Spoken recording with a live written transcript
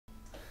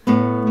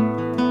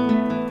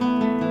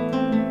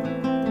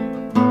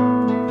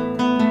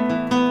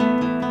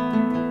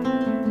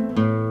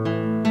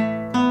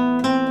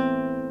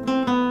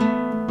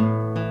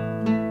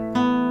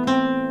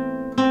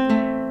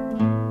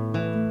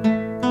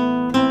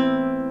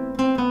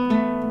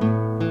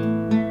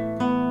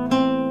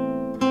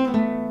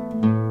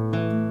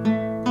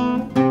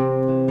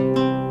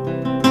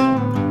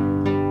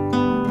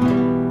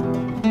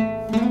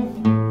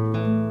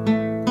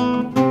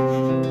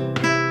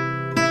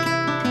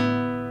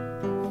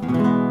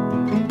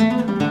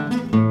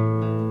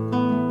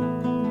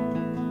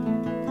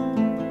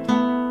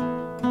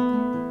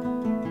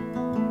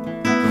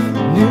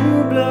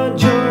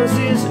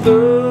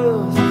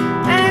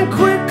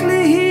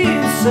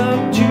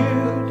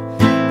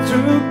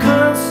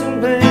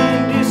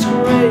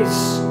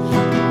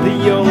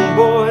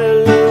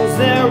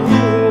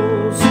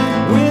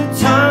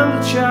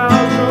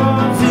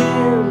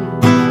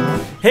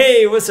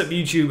what's up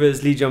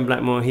YouTubers, Lee John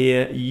Blackmore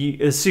here,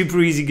 a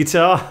super easy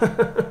guitar.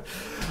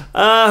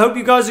 Hope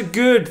you guys are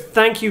good.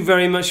 Thank you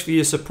very much for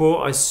your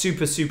support. I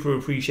super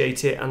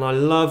appreciate it, and I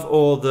love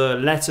all the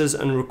letters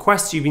and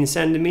requests you've been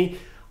sending me.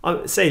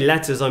 I say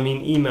letters, I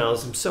mean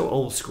emails. I'm so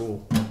old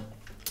school.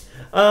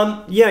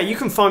 Yeah, you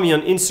can find me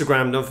on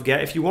Instagram, don't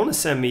forget. If you want to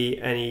send me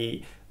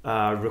any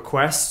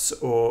requests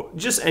or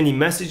just any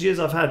messages,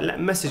 I've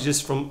had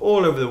messages from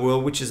all over the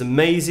world, which is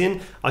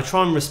amazing. I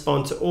try and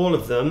respond to all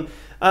of them.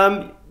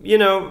 You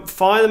know,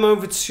 fire them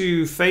over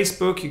to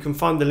Facebook. You can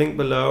find the link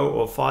below,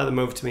 or fire them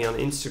over to me on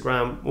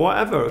Instagram,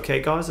 whatever. Okay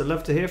guys, I'd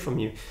love to hear from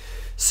you.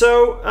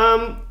 So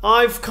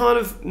I've kind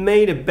of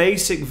made a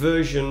basic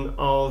version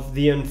of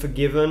the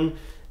Unforgiven.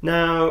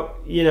 Now,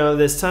 you know,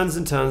 there's tons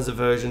and tons of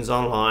versions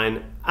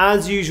online.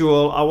 As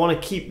usual, I want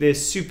to keep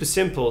this super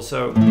simple,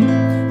 so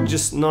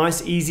just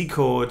nice easy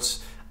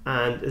chords,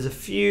 and there's a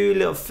few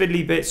little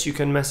fiddly bits you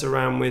can mess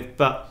around with,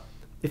 but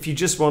if you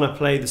just want to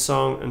play the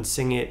song and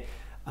sing it,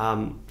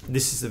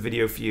 this is the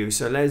video for you.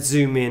 So let's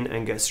zoom in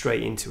and get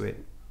straight into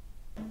it.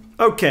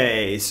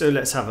 Okay, so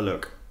let's have a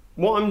look.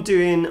 What I'm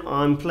doing,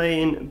 I'm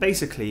playing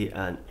basically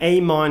an A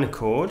minor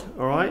chord,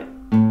 alright?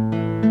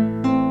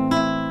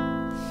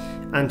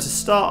 And to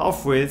start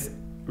off with,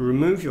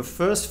 remove your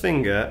first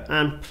finger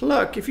and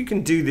pluck. If you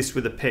can do this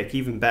with a pick,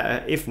 even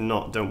better. If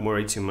not, don't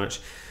worry too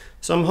much.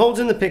 So I'm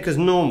holding the pick as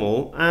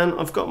normal, and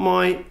I've got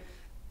my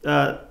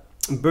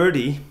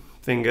birdie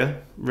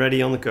finger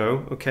ready on the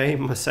go, okay,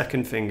 my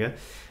second finger.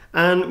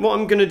 And what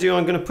I'm going to do,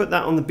 I'm going to put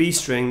that on the B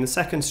string, the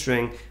second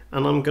string,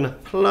 and I'm going to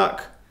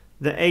pluck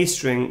the A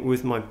string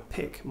with my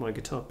pick, my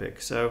guitar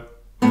pick. So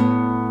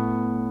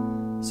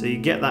you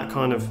get that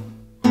kind of,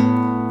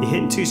 you're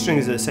hitting two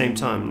strings at the same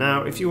time.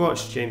 Now, if you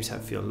watch James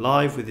Hetfield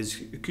live with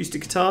his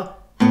acoustic guitar,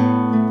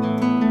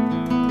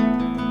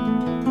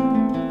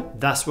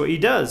 that's what he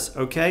does,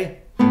 okay?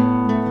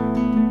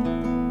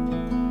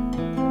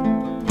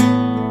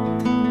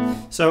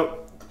 So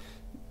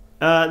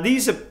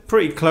these are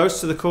pretty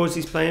close to the chords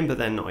he's playing, but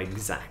they're not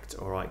exact.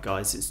 All right,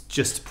 guys, it's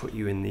just to put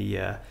you in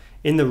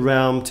the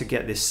realm to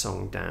get this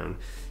song down.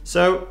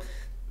 So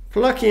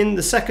pluck in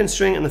the second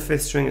string and the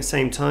fifth string at the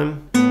same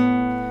time.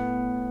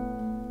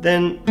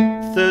 Then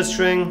third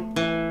string,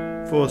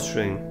 fourth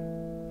string,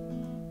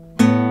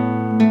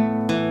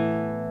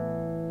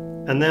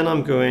 and then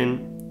I'm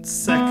going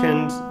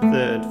second,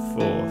 third,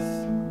 fourth.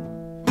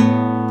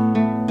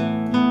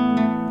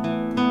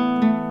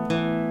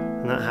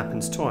 That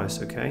happens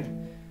twice, okay?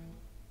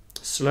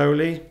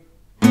 Slowly.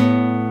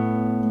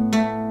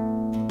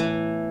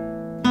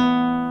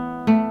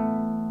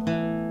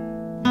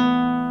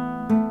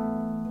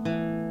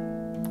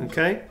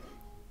 Okay?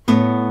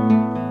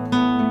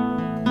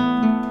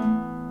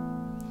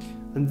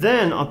 And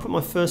then I'll put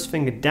my first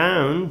finger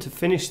down to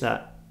finish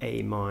that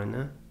A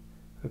minor,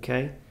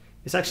 okay?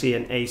 It's actually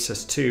an A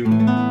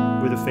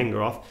sus2 with a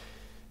finger off.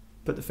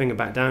 Put the finger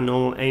back down,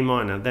 normal A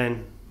minor,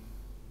 then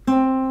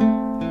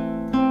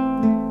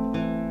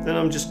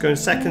I'm just going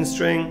second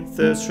string,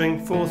 third string,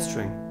 fourth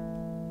string.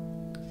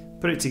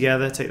 Put it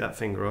together, take that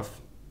finger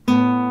off.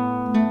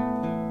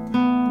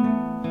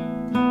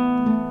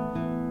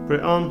 Put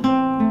it on.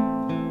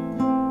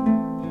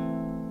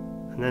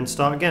 And then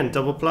start again,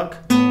 double pluck.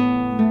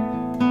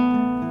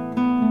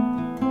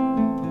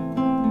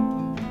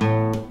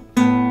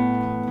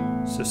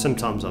 So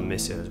sometimes I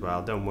miss it as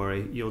well, don't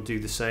worry, you'll do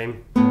the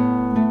same.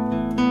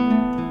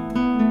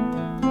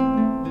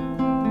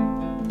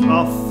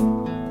 Off.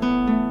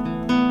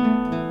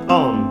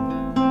 On,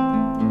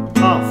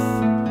 off,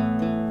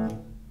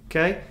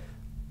 okay,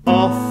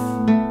 off,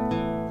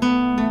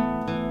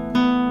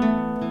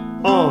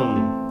 on,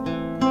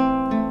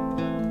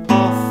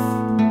 off,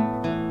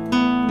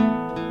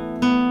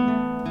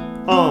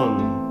 on,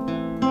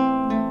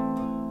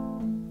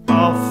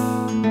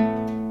 off,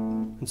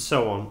 and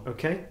so on,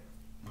 okay?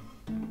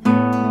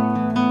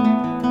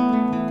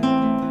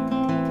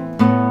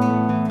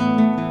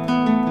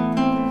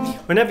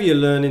 Whenever you're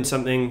learning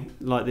something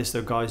like this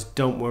though, guys,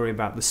 don't worry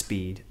about the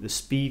speed. The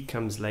speed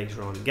comes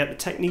later on. Get the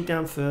technique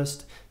down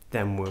first,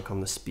 then work on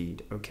the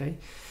speed, okay?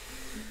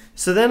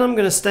 So then I'm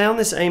going to stay on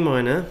this A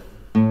minor,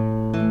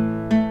 and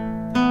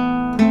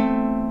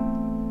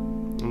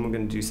we're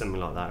going to do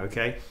something like that,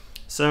 okay?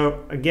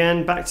 So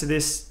again, back to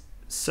this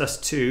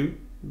sus2,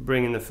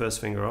 bringing the first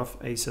finger off,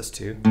 A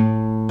sus2.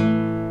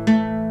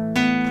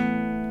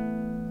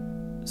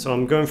 So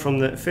I'm going from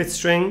the fifth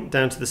string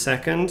down to the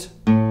second.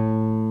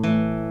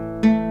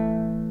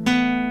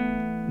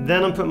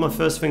 Then I'm putting my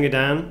first finger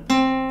down,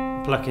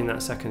 plucking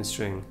that second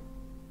string.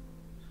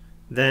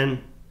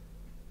 Then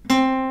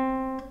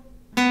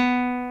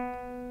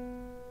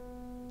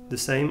the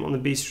same on the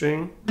B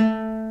string.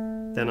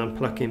 Then I'm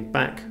plucking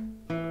back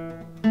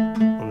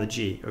on the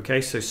G.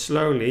 Okay, so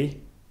slowly.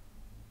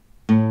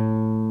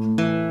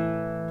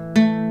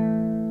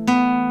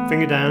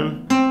 Finger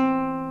down,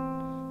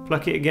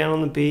 pluck it again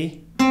on the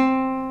B,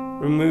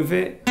 remove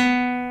it,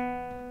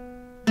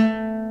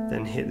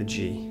 then hit the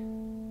G.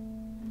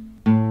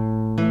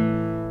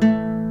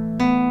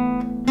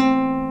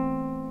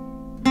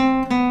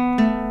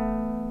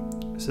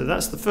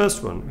 that's the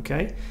first one,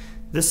 okay?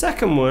 The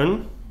second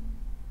one,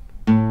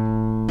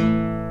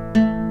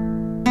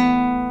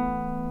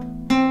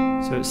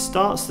 so it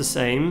starts the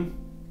same,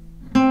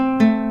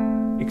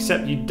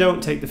 except you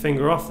don't take the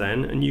finger off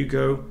then, and you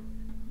go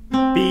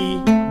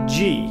B,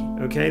 G,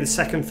 okay? The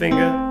second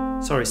finger,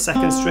 sorry,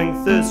 second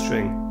string, third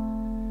string.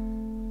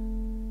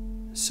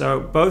 So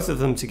both of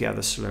them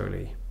together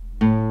slowly.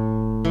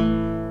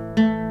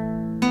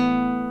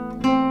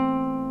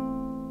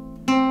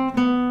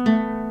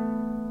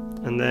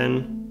 And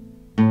then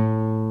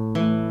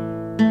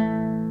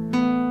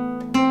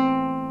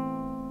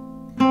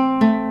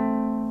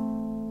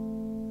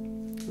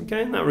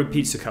okay, and that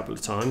repeats a couple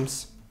of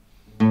times.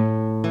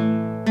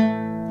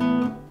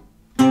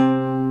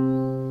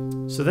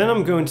 So then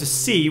I'm going to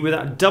C with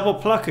that double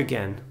pluck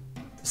again.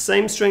 The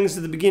same strings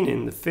at the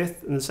beginning, the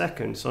fifth and the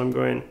second. So I'm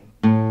going,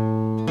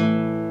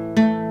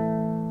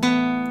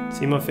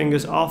 see my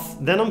fingers off.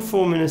 Then I'm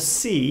forming a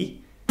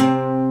C,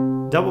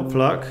 double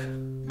pluck.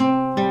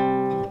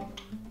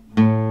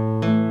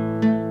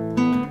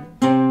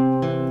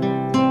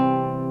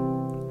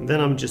 And then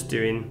I'm just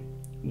doing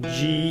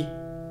G,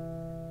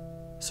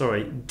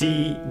 sorry,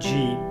 D,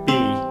 G, B.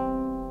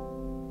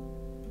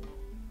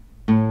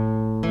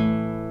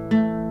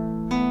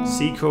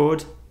 C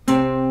chord.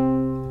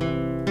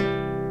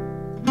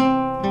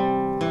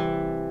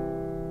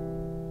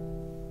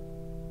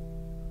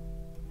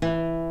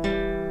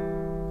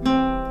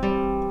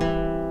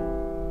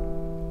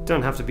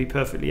 Don't have to be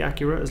perfectly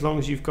accurate as long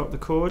as you've got the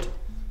chord.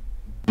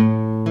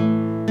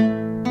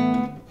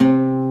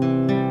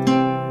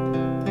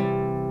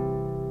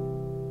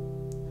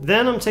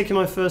 Then I'm taking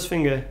my first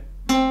finger,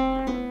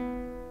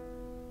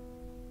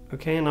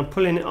 okay, and I'm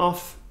pulling it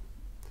off.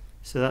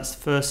 So that's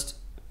the first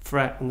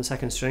fret on the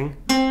second string.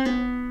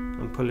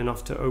 I'm pulling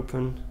off to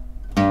open,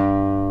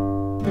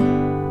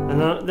 and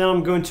then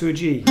I'm going to a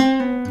G.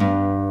 And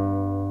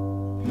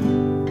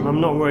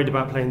I'm not worried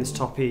about playing this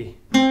top E.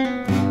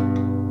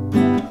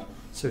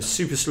 So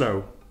super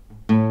slow.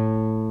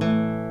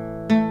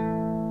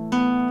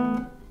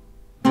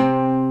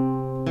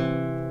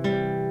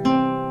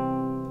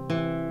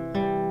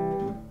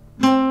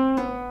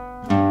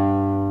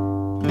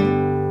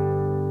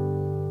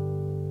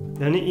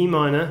 Then an E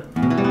minor.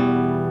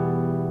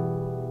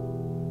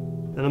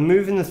 Then I'm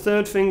moving the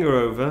third finger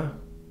over.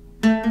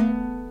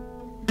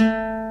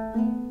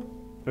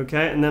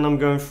 Okay, and then I'm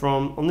going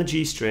from, on the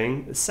G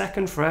string, the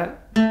second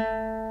fret,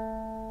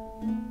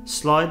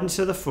 slide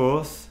into the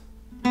fourth,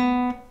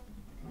 then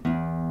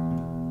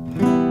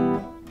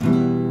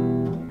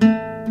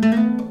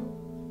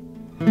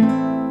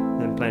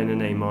playing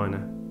an A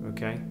minor,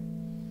 okay?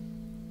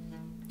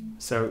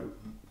 So,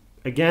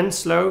 again,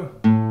 slow.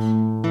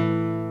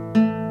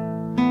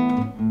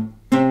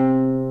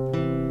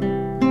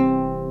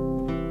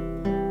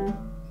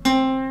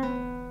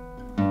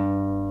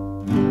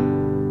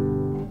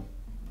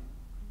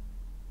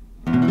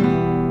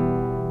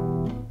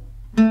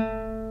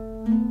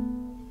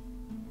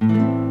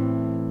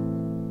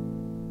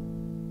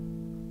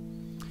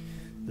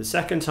 The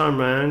second time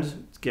round,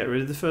 to get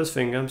rid of the first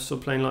finger, I'm still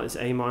playing like this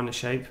A minor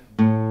shape.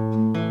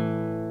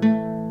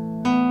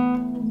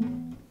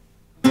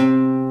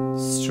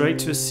 Straight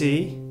to a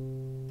C.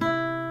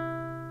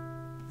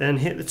 Then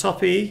hit the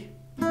top E.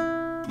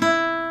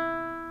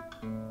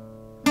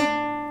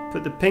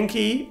 Put the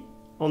pinky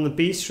on the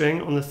B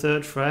string on the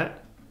third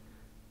fret.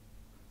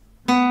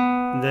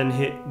 And then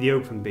hit the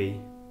open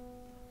B.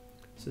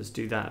 So let's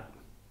do that.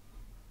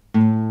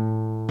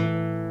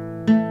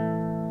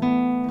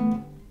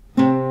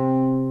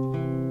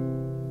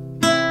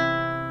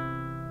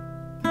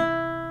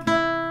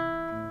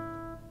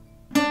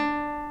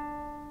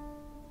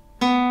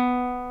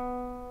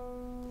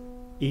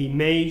 E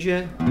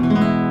major,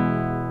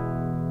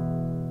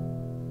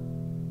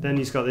 then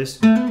he's got this.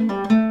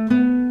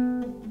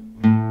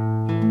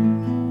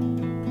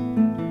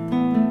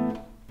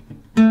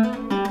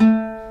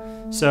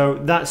 So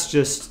that's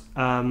just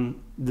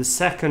the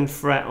second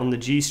fret on the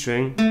G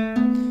string.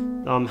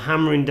 I'm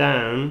hammering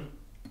down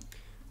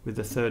with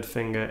the third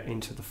finger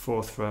into the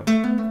fourth fret.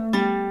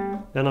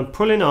 Then I'm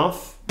pulling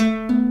off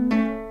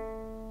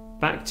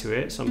back to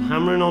it, so I'm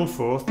hammering on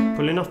fourth,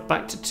 pulling off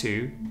back to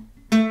two.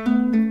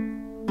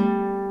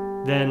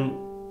 Then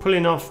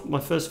pulling off my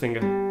first finger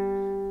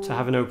to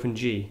have an open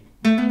G.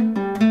 Then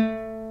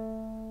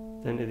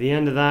at the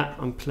end of that,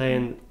 I'm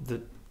playing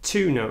the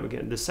two note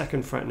again, the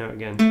second fret note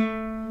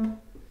again.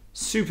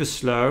 Super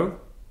slow.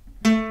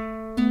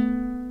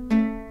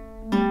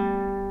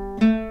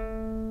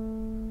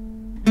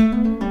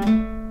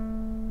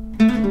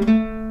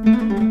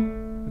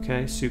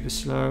 Okay, super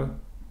slow.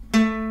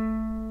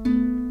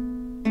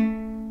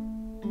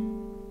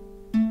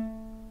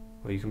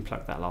 Or you can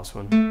pluck that last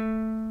one.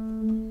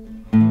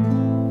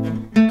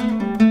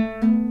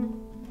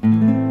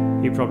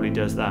 He probably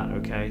does that,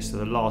 okay? So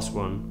the last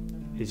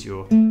one is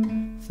your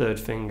third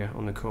finger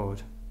on the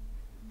chord.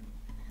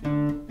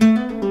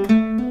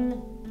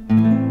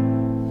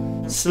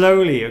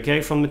 Slowly,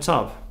 okay, from the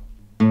top.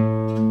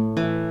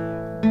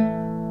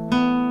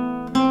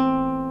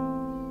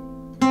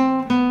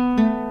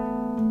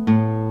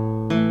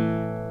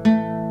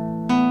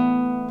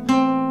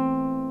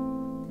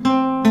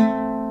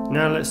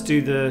 let's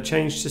do the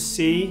change to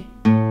C.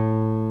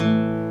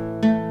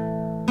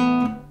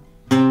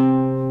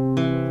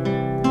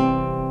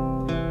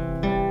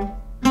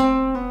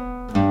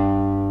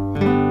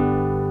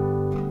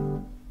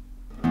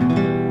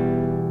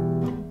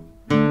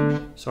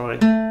 Sorry.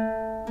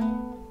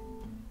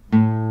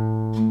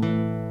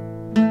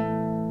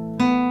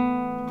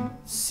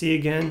 C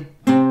again.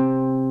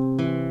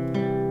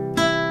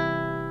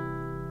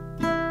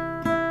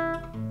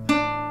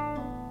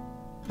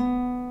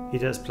 He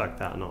does pluck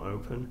that, not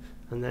open.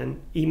 And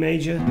then E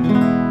major.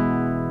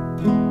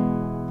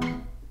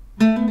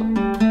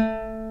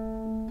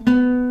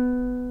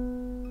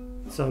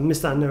 So I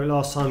missed that note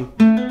last time.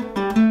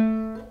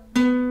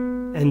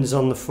 Ends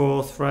on the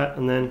 4th fret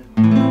and then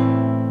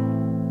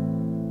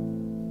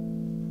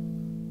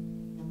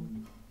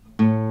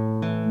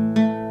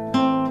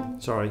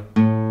sorry.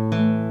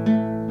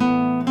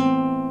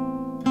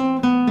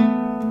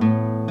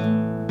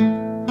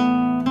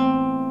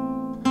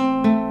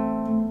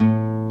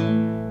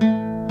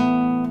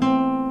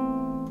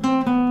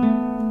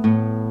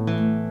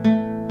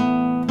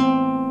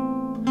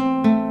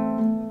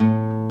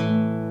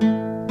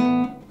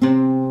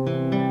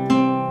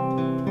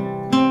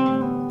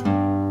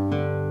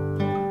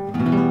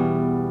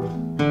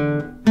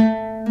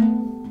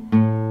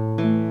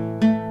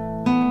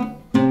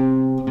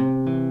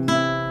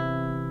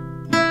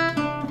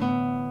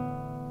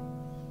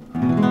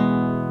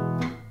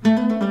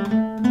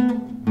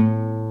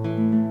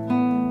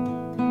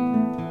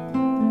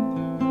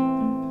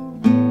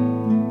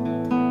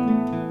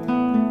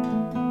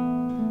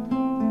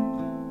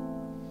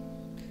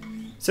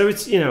 So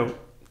it's, you know,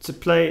 to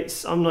play,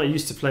 I'm not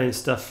used to playing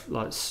stuff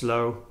like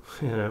slow,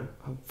 you know,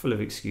 I'm full of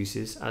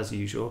excuses as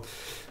usual.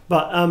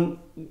 But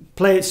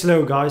play it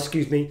slow, guys,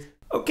 excuse me.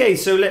 Okay,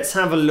 so let's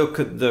have a look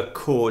at the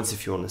chords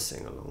if you want to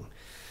sing along.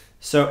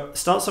 So it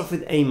starts off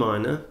with A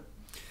minor.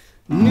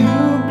 New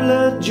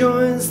blood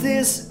joins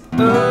this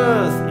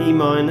earth, E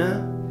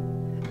minor,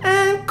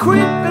 and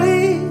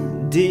quickly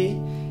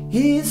D,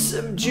 he's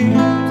subdued,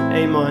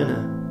 A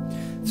minor.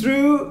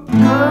 Through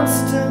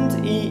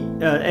constant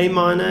A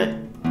minor,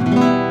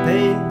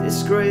 pain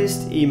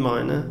disgraced, E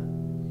minor.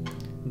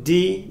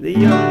 D, the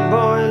young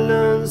boy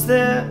learns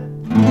their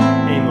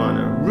A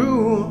minor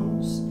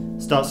rules.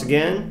 Starts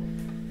again.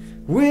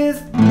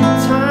 With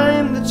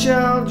time the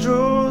child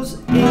draws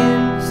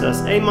in. So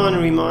that's A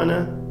minor, E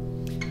minor.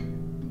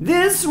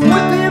 This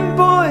whipping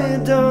boy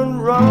done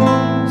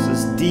wrong. So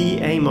it's D,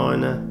 A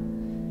minor.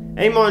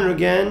 A minor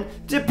again.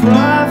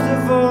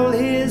 Deprived of all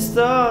his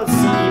thoughts,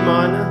 E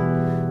minor.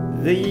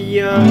 The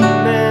young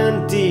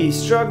man D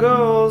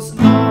struggles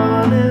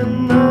on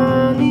and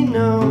on, he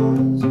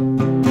knows.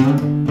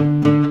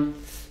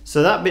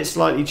 So that bit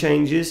slightly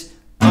changes.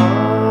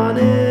 On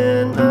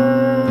and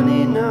on,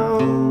 he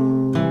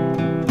knows.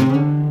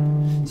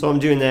 So I'm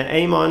doing there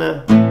A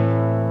minor.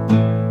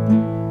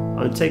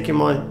 I'm taking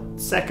my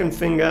second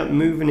finger,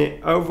 moving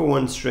it over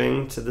one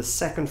string to the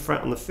 2nd fret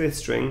on the 5th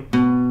string.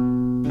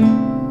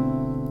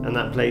 And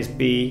that plays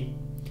B.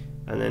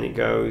 And then it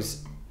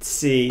goes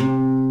C.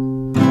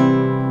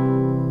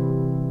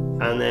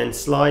 And then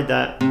slide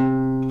that,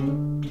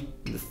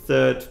 the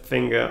 3rd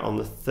finger on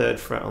the 3rd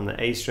fret on the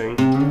A string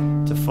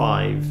to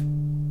 5.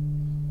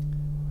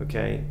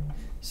 Okay,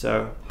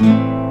 so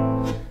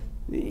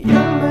the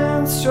young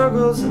man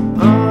struggles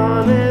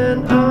on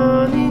and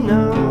on, he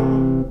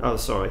knows. Oh,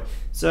 sorry.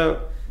 So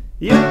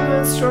the young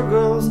man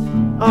struggles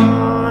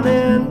on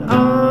and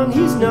on,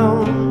 he's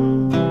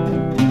known.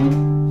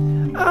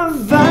 A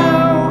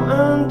vow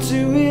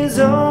unto his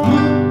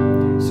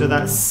own. So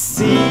that's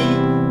C.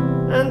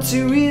 And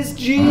to his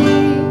G,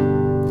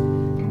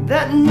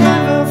 that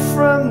never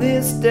from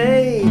this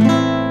day,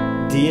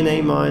 D and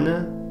A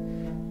minor,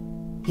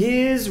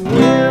 his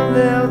will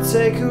they'll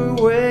take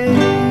away,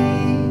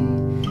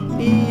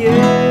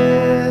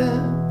 yeah.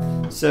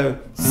 So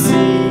C,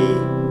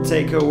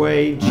 take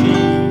away G,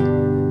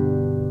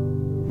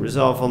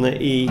 resolve on the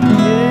E,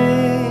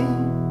 yeah.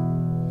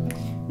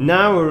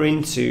 Now we're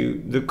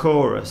into the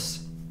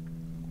chorus.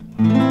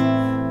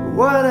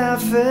 What I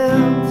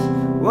felt,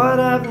 what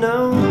I've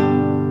known,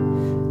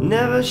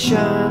 never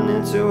shine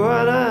into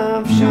what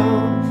I've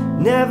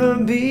shown, never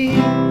be,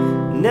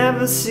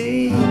 never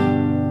see,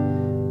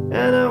 and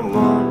I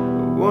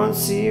won't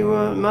see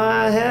what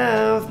might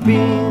have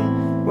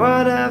been.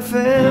 What I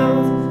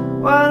felt,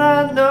 what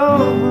I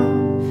know,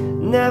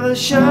 never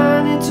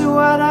shine into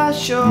what I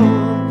show,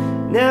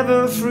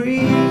 never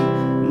free,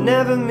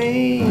 never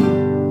me.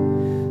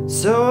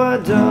 So I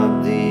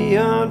dub the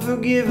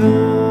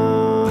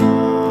unforgiven.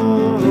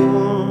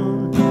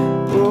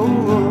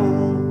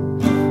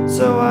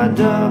 So I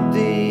dub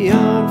the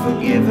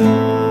unforgiven.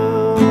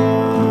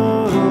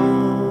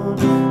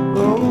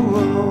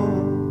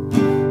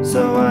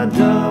 So I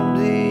dub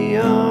the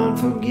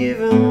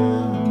unforgiven.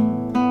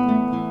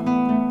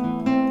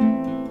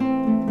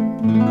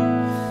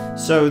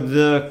 So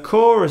the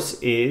chorus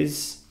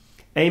is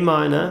A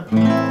minor.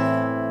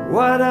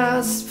 What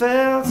I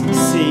felt,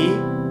 C.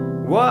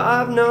 What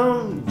I've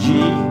known, G.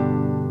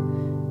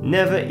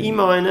 Never E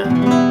minor.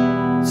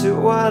 to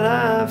what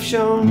I've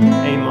shown.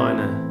 A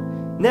minor.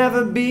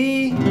 Never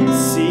B,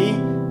 C,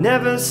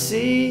 never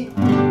C,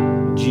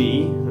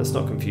 G. That's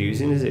not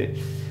confusing, is it?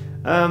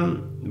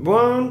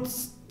 Won't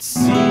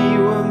see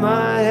what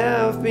might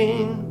have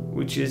been,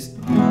 which is,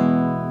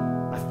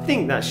 I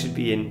think that should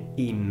be an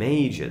E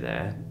major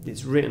there.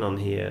 It's written on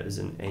here as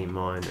an A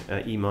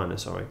minor, E minor,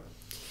 sorry.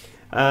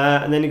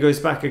 And then it goes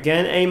back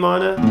again, A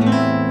minor.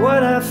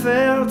 What I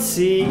felt,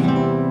 C,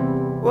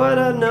 what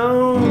I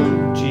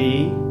know,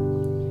 G.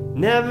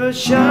 Never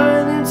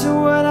shine into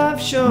what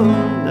I've shown.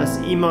 That's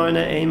E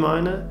minor, A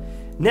minor.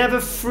 Never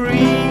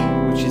free,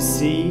 which is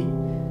C.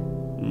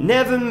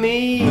 Never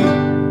me,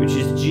 which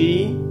is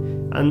G.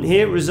 And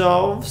here it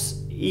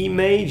resolves E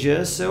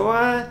major, so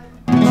I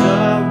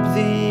dub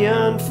the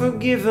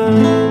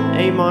Unforgiven.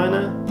 A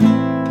minor,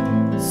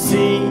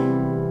 C,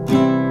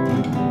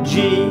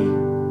 G.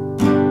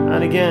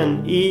 And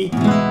again, E,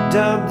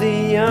 dub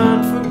the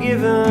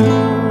Unforgiven.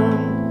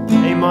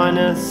 A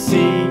minor,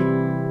 C,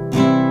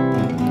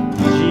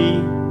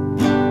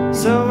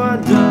 so I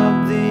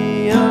dub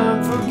the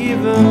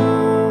Unforgiven.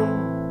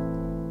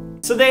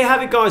 So there you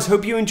have it, guys.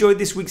 Hope you enjoyed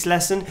this week's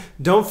lesson.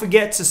 Don't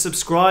forget to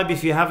subscribe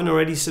if you haven't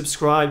already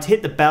subscribed.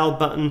 Hit the bell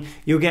button.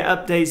 You'll get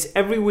updates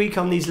every week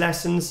on these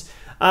lessons.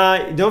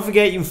 Don't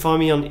forget you can find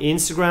me on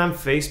Instagram,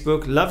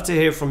 Facebook. Love to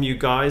hear from you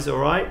guys, all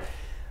right?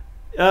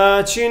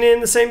 Tune in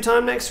the same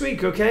time next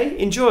week, okay?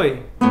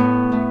 Enjoy.